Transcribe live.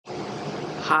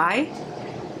Hi,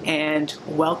 and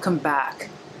welcome back.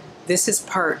 This is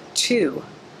part 2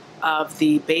 of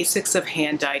the basics of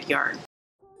hand-dyed yarn.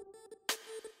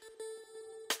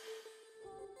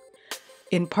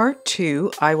 In part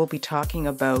 2, I will be talking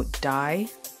about dye,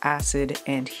 acid,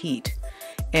 and heat.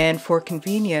 And for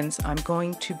convenience, I'm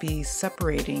going to be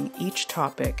separating each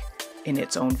topic in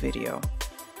its own video.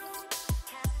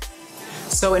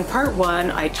 So in part 1,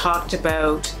 I talked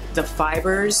about the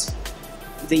fibers,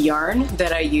 the yarn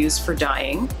that I use for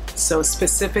dyeing, so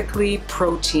specifically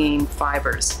protein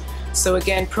fibers. So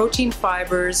again, protein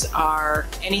fibers are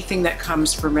anything that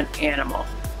comes from an animal.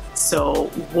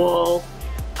 So wool,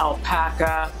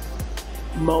 alpaca,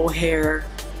 mohair,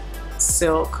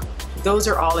 silk, those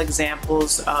are all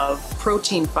examples of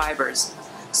protein fibers.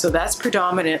 So that's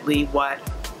predominantly what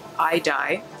I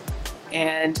dye.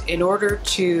 And in order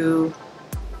to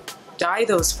dye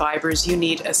those fibers, you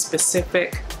need a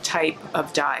specific type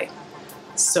of dye.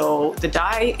 So the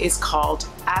dye is called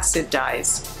acid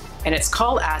dyes. And it's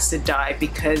called acid dye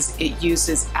because it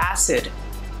uses acid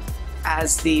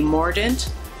as the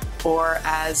mordant or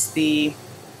as the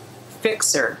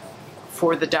fixer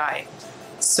for the dye.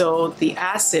 So the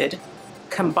acid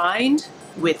combined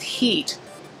with heat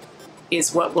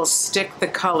is what will stick the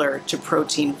color to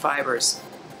protein fibers.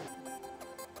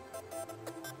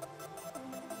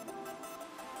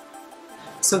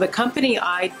 So the company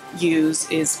I use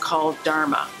is called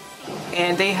Dharma,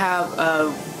 and they have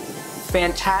a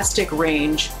fantastic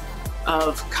range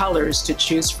of colors to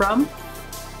choose from,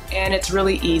 and it's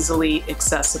really easily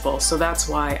accessible. So that's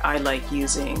why I like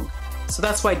using, so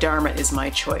that's why Dharma is my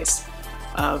choice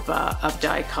of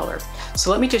dye color.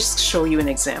 So let me just show you an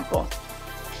example.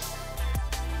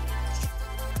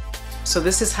 So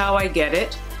this is how I get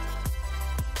it.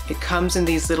 It comes in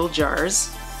these little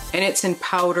jars and it's in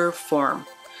powder form.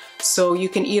 So you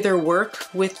can either work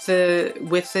with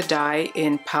the dye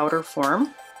in powder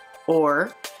form,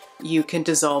 or you can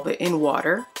dissolve it in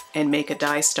water and make a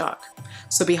dye stock.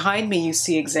 So behind me you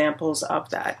see examples of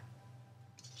that.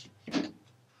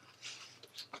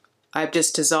 I've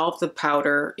just dissolved the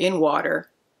powder in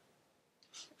water,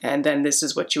 and then this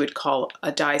is what you would call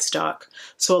a dye stock.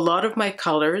 So a lot of my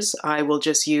colors I will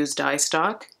just use dye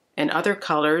stock, and other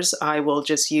colors I will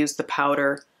just use the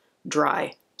powder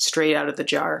dry, straight out of the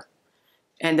jar.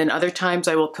 And then other times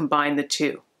I will combine the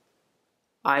two.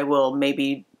 I will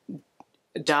maybe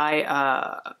dye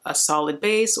a solid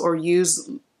base or use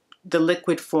the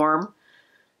liquid form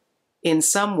in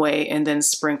some way and then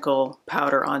sprinkle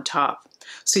powder on top.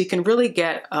 So you can really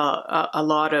get a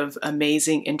lot of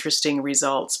amazing, interesting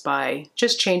results by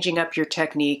just changing up your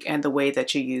technique and the way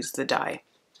that you use the dye.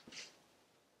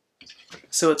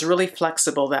 So it's really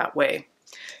flexible that way.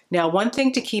 Now, one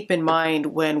thing to keep in mind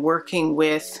when working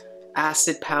with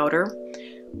acid powder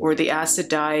or the acid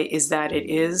dye is that it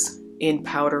is in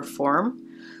powder form.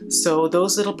 So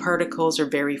those little particles are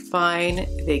very fine,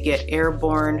 they get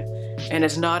airborne, and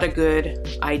it's not a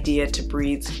good idea to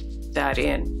breathe that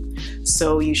in.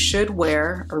 So you should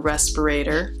wear a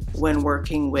respirator when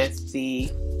working with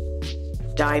the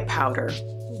dye powder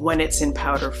when it's in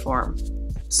powder form.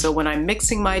 So when I'm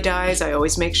mixing my dyes, I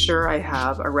always make sure I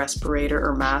have a respirator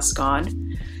or mask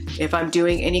on. If I'm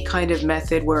doing any kind of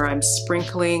method where I'm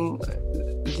sprinkling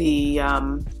the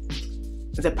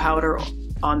powder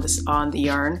on the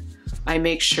yarn, I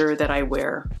make sure that I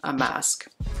wear a mask.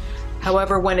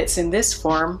 However, when it's in this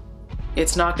form,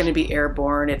 it's not going to be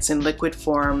airborne. It's in liquid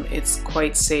form. It's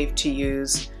quite safe to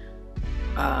use.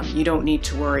 You don't need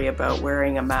to worry about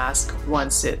wearing a mask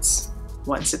once it's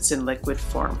in liquid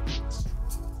form.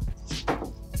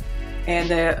 And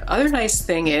the other nice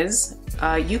thing is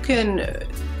you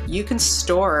can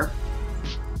store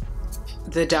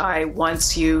the dye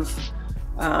once you've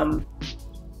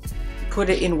put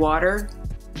it in water,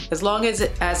 as long as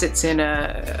it's in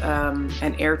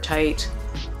an airtight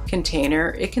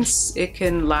container. It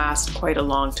can last quite a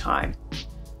long time,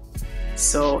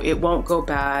 so it won't go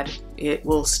bad. It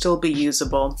will still be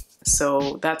usable,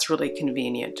 so that's really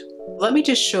convenient. Let me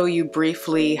just show you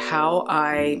briefly how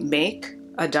I make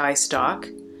a dye stock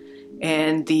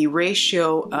and the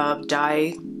ratio of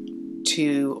dye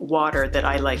to water that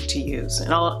I like to use,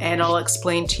 and I'll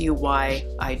explain to you why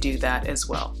I do that as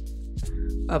well.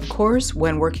 Of course,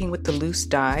 when working with the loose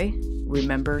dye,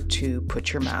 remember to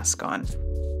put your mask on.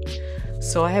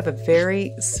 So I have a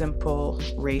very simple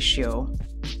ratio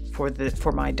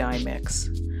for my dye mix.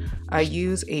 I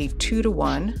use a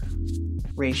 2-to-1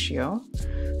 ratio,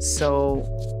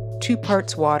 so 2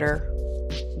 parts water,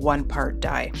 1 part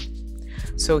dye.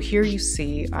 So here you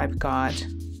see I've got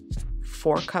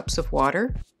 4 cups of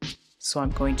water, so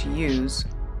I'm going to use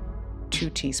 2 2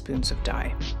 teaspoons of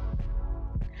dye.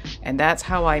 And that's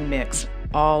how I mix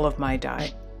all of my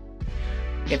dye.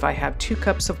 If I have 2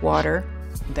 cups of water,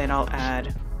 then I'll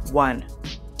add 1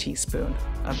 teaspoon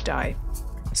of dye.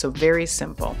 So very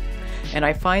simple. And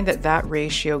I find that that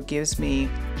ratio gives me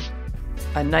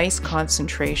a nice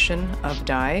concentration of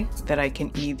dye that I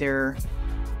can either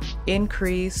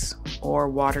increase or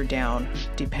water down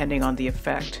depending on the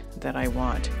effect that I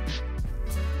want.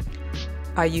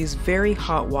 I use very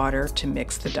hot water to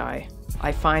mix the dye.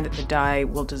 I find that the dye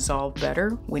will dissolve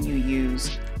better when you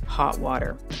use hot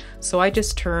water. So I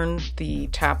just turn the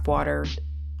tap water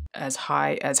as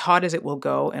hot as it will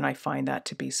go, and I find that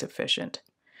to be sufficient.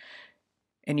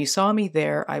 And you saw me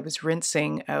there, I was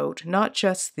rinsing out not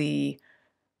just the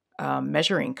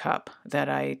measuring cup that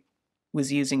I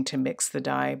was using to mix the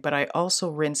dye, but I also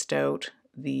rinsed out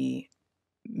the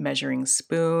measuring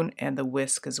spoon and the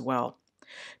whisk as well,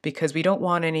 because we don't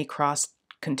want any cross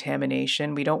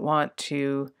contamination. We don't want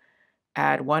to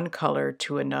add one color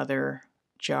to another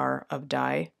jar of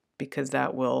dye, because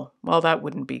that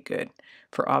wouldn't be good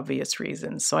for obvious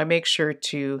reasons. So I make sure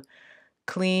to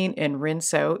clean and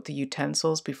rinse out the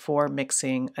utensils before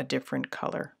mixing a different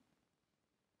color.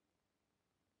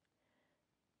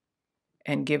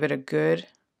 And give it a good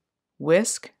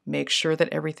whisk. Make sure that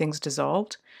everything's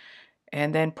dissolved,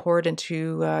 and then pour it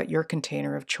into your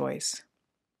container of choice.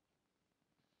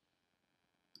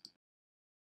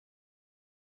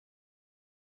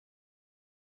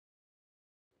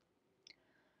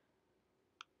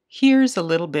 Here's a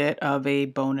little bit of a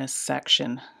bonus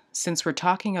section. Since we're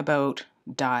talking about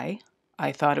dye,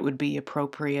 I thought it would be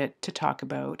appropriate to talk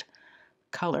about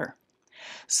color.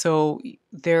 So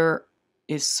there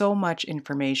is so much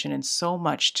information and so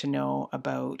much to know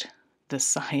about the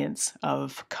science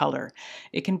of color.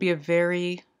 It can be a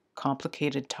very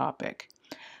complicated topic,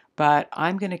 but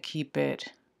I'm going to keep it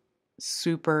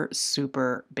super,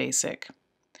 super basic.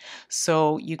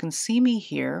 So you can see me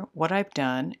here. What I've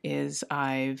done is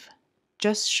I've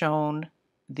just shown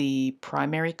the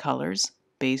primary colors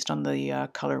based on the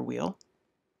color wheel: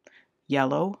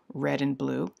 yellow, red, and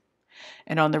blue.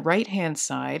 And on the right-hand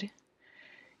side,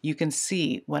 you can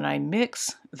see when I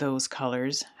mix those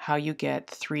colors how you get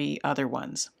 3 other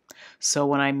ones. So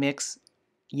when I mix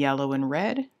yellow and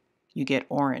red, you get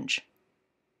orange.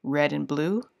 Red and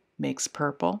blue makes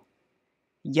purple.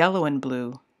 Yellow and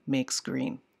blue makes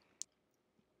green.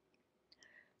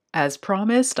 As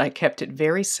promised, I kept it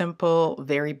very simple,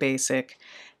 very basic,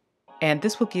 and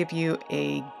this will give you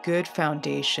a good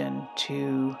foundation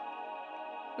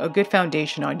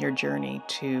on your journey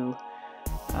to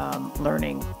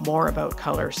learning more about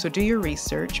color. So do your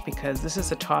research, because this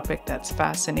is a topic that's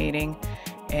fascinating,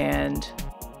 and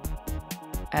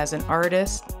as an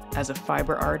artist, as a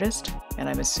fiber artist, and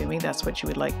I'm assuming that's what you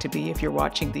would like to be if you're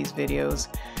watching these videos,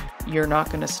 you're not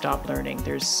going to stop learning.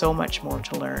 There's so much more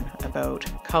to learn about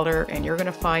color, and you're going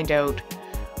to find out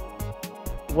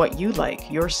what you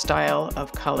like, your style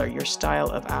of color, your style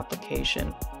of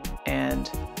application.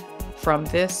 And from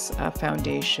this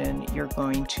foundation, you're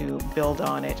going to build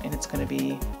on it, and it's going to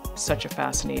be such a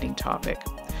fascinating topic.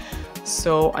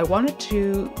 So I wanted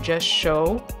to just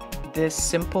show this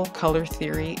simple color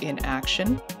theory in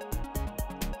action.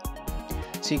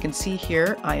 So you can see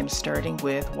here, I am starting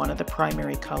with one of the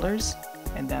primary colors,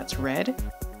 and that's red.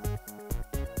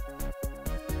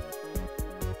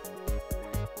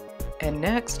 And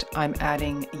next, I'm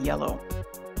adding yellow.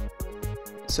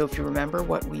 So if you remember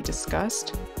what we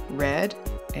discussed, red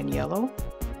and yellow,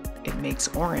 it makes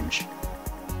orange.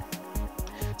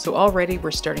 So already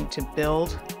we're starting to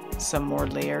build some more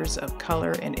layers of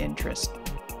color and interest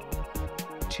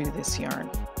to this yarn.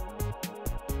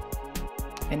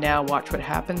 And now watch what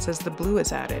happens as the blue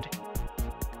is added.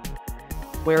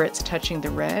 Where it's touching the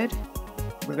red,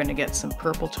 we're going to get some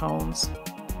purple tones.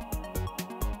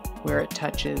 Where it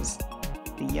touches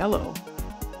the yellow,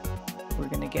 we're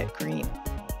going to get green.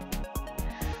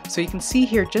 So you can see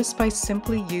here, just by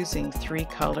simply using 3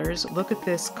 colors, look at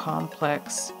this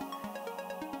complex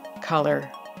color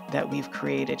that we've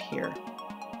created here.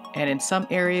 And in some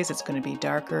areas it's going to be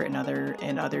darker, and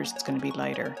in others it's going to be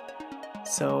lighter.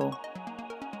 So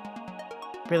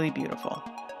really beautiful.